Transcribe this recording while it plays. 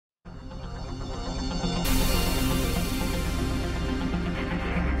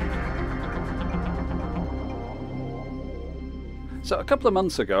So a couple of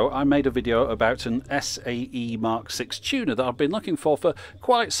months ago I made a video about an SAE Mark VI tuner that I've been looking for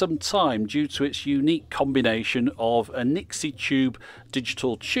quite some time due to its unique combination of a Nixie tube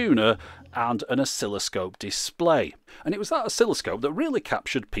digital tuner and an oscilloscope display. And it was that oscilloscope that really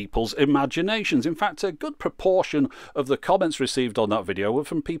captured people's imaginations. In fact, a good proportion of the comments received on that video were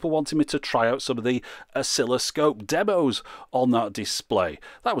from people wanting me to try out some of the oscilloscope demos on that display.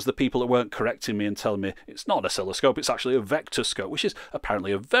 That was the people that weren't correcting me and telling me it's not an oscilloscope, it's actually a vector scope, which is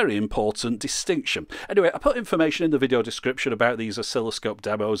apparently a very important distinction. Anyway, I put information in the video description about these oscilloscope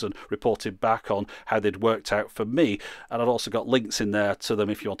demos and reported back on how they'd worked out for me, and I've also got links in there to them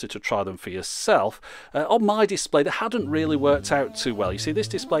if you wanted to try them for yourself. On my display, they hadn't really worked out too well. You see, this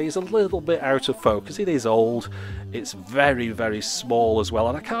display is a little bit out of focus. It is old, it's very small as well,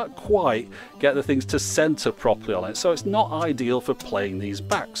 and I can't quite get the things to center properly on it, so it's not ideal for playing these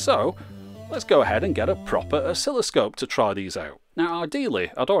back. So let's go ahead and get a proper oscilloscope to try these out. Now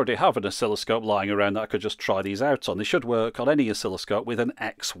ideally I'd already have an oscilloscope lying around that I could just try these out on. They should work on any oscilloscope with an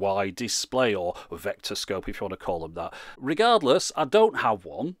XY display, or vector scope if you want to call them that. Regardless, I don't have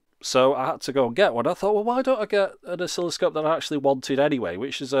one, so I had to go and get one. I thought, well, why don't I get an oscilloscope that I actually wanted anyway,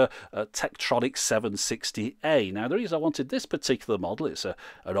 which is a Tektronix 760A. Now, the reason I wanted this particular model, it's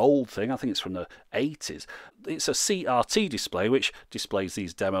an old thing, I think it's from the 80s. It's a CRT display, which displays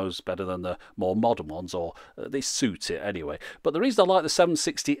these demos better than the more modern ones, or they suit it anyway. But the reason I like the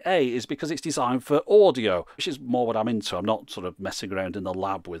 760A is because it's designed for audio, which is more what I'm into. I'm not sort of messing around in the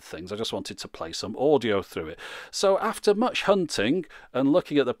lab with things. I just wanted to play some audio through it. So after much hunting and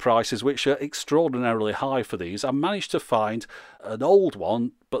looking at the prices, which are extraordinarily high for these, I managed to find an old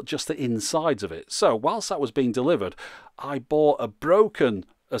one, but just the insides of it. So whilst that was being delivered, I bought a broken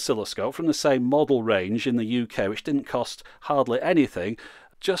oscilloscope from the same model range in the UK, which didn't cost hardly anything,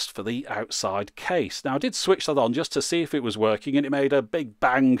 just for the outside case. Now I did switch that on just to see if it was working, and it made a big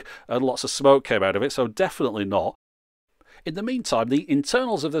bang and lots of smoke came out of it, so definitely not. In the meantime, the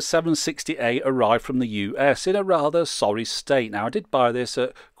internals of the 760A arrived from the US in a rather sorry state. Now I did buy this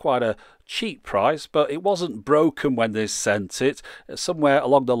at quite a cheap price, but it wasn't broken when they sent it. Somewhere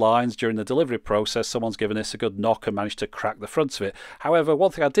along the lines during the delivery process, someone's given this a good knock and managed to crack the front of it. However,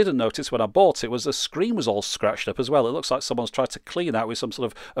 one thing I didn't notice when I bought it was the screen was all scratched up as well. It looks like someone's tried to clean that with some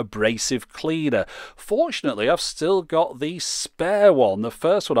sort of abrasive cleaner. Fortunately, I've still got the spare one, the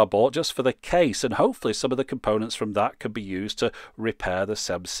first one I bought, just for the case, and hopefully some of the components from that can be used to repair the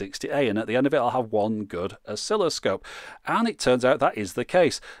 760A, and at the end of it I'll have one good oscilloscope. And it turns out that is the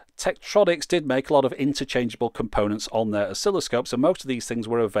case. Tektronix did make a lot of interchangeable components on their oscilloscopes, and most of these things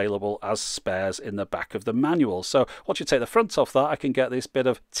were available as spares in the back of the manual. So once you take the front off that, I can get this bit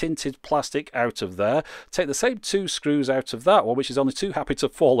of tinted plastic out of there, take the same two screws out of that one, which is only too happy to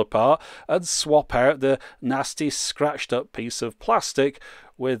fall apart, and swap out the nasty scratched up piece of plastic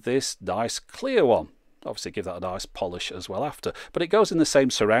with this nice clear one. Obviously give that a nice polish as well after, but it goes in the same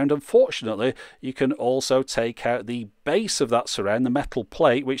surround. Unfortunately, you can also take out the base of that surround, the metal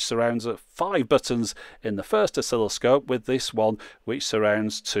plate which surrounds 5 buttons in the first oscilloscope, with this one which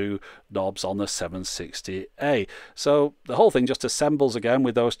surrounds 2 knobs on the 760A. So the whole thing just assembles again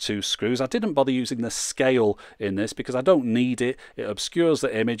with those 2 screws. I didn't bother using the scale in this because I don't need it. It obscures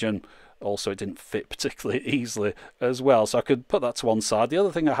the image, and also it didn't fit particularly easily as well, so I could put that to one side. The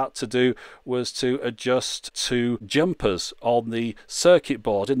other thing I had to do was to adjust 2 jumpers on the circuit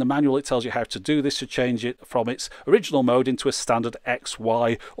board. In the manual it tells you how to do this to change it from its original mode into a standard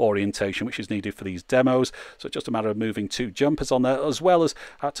XY orientation, which is needed for these demos. So it's just a matter of moving 2 jumpers on there, as well as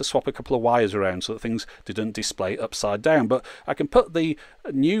I had to swap a couple of wires around so that things didn't display upside down. But I can put the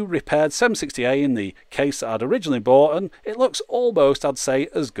new repaired 760A in the case that I'd originally bought, and it looks almost, I'd say,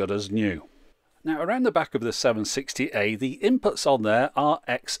 as good as new. Now around the back of the 760A, the inputs on there are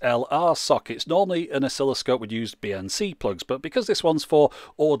XLR sockets. Normally an oscilloscope would use BNC plugs, but because this one's for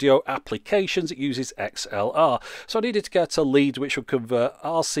audio applications, it uses XLR. So I needed to get a lead which would convert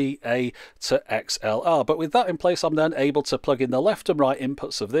RCA to XLR. But with that in place, I'm then able to plug in the left and right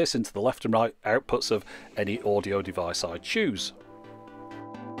inputs of this into the left and right outputs of any audio device I choose.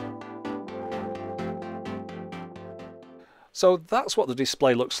 So that's what the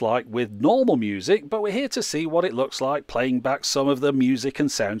display looks like with normal music, but we're here to see what it looks like playing back some of the music and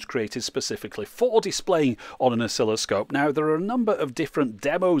sounds created specifically for displaying on an oscilloscope. Now, there are a number of different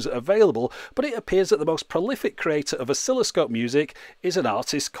demos available, but it appears that the most prolific creator of oscilloscope music is an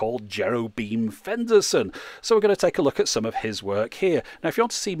artist called Jerobeam Fenderson. So we're going to take a look at some of his work here. Now, if you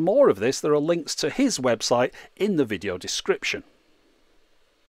want to see more of this, there are links to his website in the video description.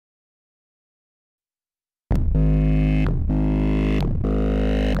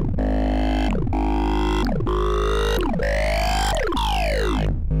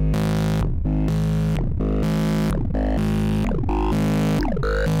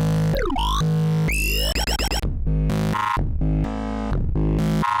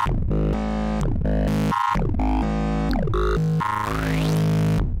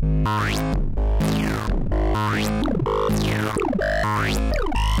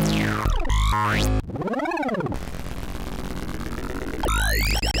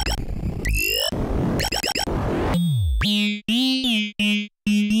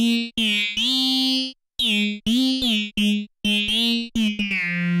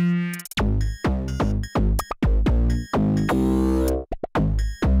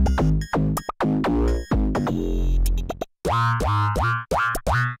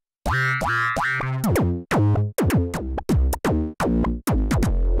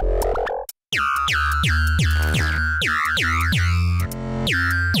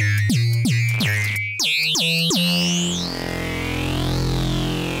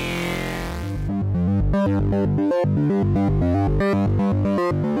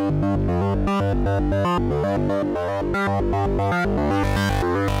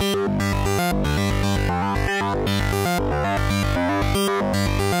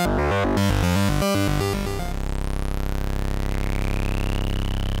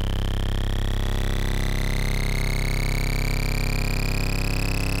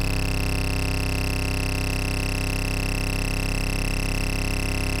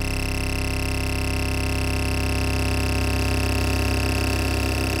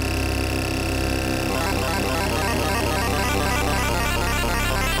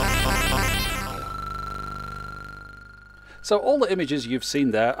 So all the images you've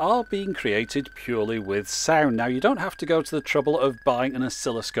seen there are being created purely with sound. Now you don't have to go to the trouble of buying an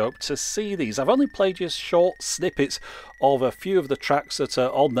oscilloscope to see these. I've only played you short snippets of a few of the tracks that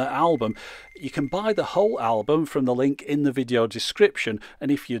are on the album. You can buy the whole album from the link in the video description, and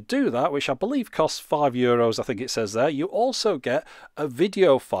if you do that, which I believe costs €5, I think it says there, you also get a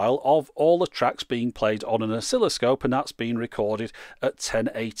video file of all the tracks being played on an oscilloscope, and that's being recorded at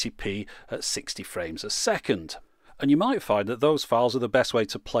 1080p at 60 frames a second. And you might find that those files are the best way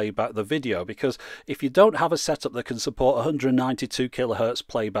to play back the video, because if you don't have a setup that can support 192 kHz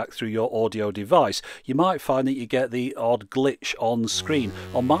playback through your audio device, you might find that you get the odd glitch on screen.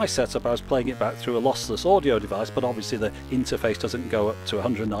 On my setup, I was playing it back through a lossless audio device, but obviously the interface doesn't go up to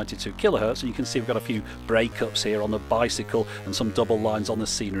 192 kHz, and you can see we've got a few breakups here on the bicycle and some double lines on the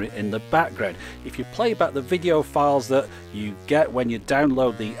scenery in the background. If you play back the video files that you get when you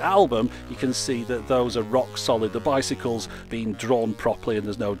download the album, you can see that those are rock solid. The bicycles being drawn properly, and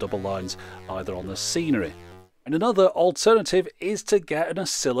there's no double lines either on the scenery. And another alternative is to get an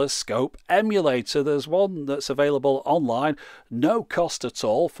oscilloscope emulator. There's one that's available online, no cost at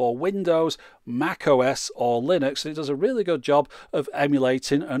all, for Windows, Mac OS or Linux. It does a really good job of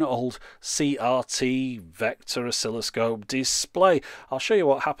emulating an old CRT vector oscilloscope display. I'll show you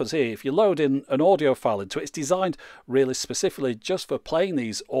what happens here. If you load in an audio file into it, it's designed really specifically just for playing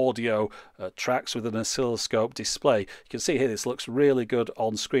these audio tracks with an oscilloscope display. You can see here this looks really good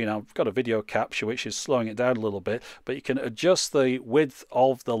on screen. I've got a video capture which is slowing it down a little bit, but you can adjust the width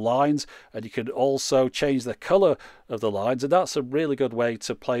of the lines, and you can also change the color of the lines, and that's a really good way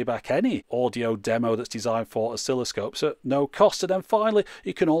to play back any audio demo that's designed for oscilloscopes at no cost. And then finally,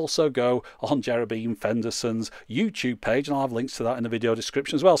 you can also go on Jerobeam Fenderson's YouTube page, and I'll have links to that in the video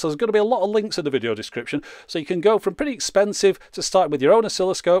description as well. So there's going to be a lot of links in the video description, so you can go from pretty expensive to start with your own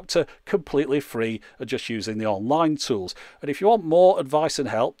oscilloscope to completely free and just using the online tools. And if you want more advice and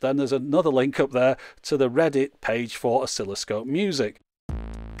help, then there's another link up there to the Reddit page for oscilloscope music.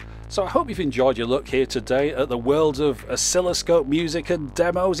 So I hope you've enjoyed your look here today at the world of oscilloscope music and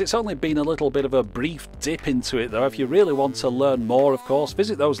demos. It's only been a little bit of a brief dip into it though. If you really want to learn more, of course,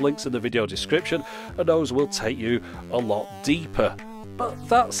 visit those links in the video description, and those will take you a lot deeper. But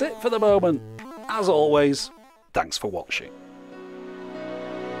that's it for the moment. As always, thanks for watching.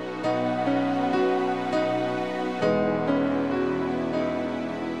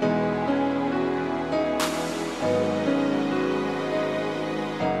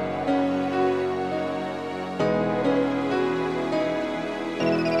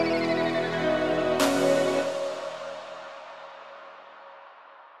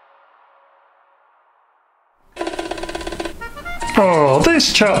 Oh,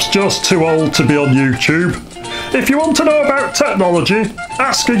 this chap's just too old to be on YouTube. If you want to know about technology,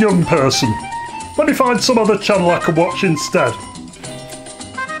 ask a young person. Let me find some other channel I can watch instead.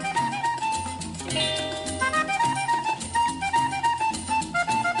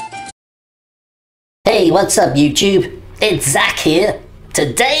 Hey, what's up YouTube? It's Zach here.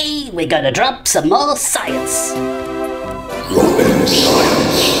 Today we're gonna drop some more science. Dropping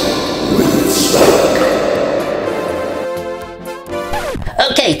science with Zach.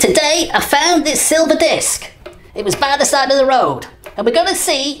 Okay, today I found this silver disc. It was by the side of the road, and we're gonna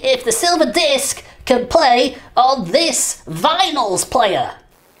see if the silver disc can play on this vinyls player.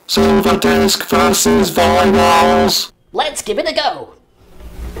 Silver disc versus vinyls. Let's give it a go.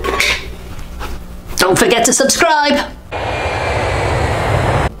 Don't forget to subscribe.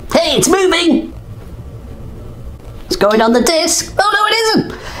 Hey, it's moving. It's going on the disc. Oh no, it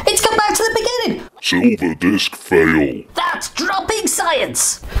isn't. It's come back to the beginning. Silver disk fail. That's dropping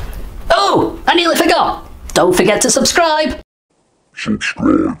science. Oh, I nearly forgot. Don't forget to subscribe.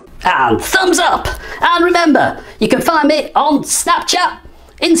 Subscribe. And thumbs up. And remember, you can find me on Snapchat,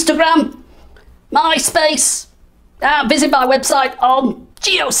 Instagram, MySpace, and visit my website on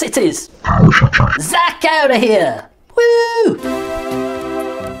GeoCities. Zach out of here. Woo!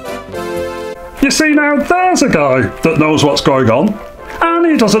 You see, now there's a guy that knows what's going on,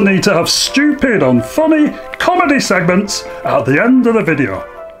 and he doesn't need to have stupid and funny comedy segments at the end of the video.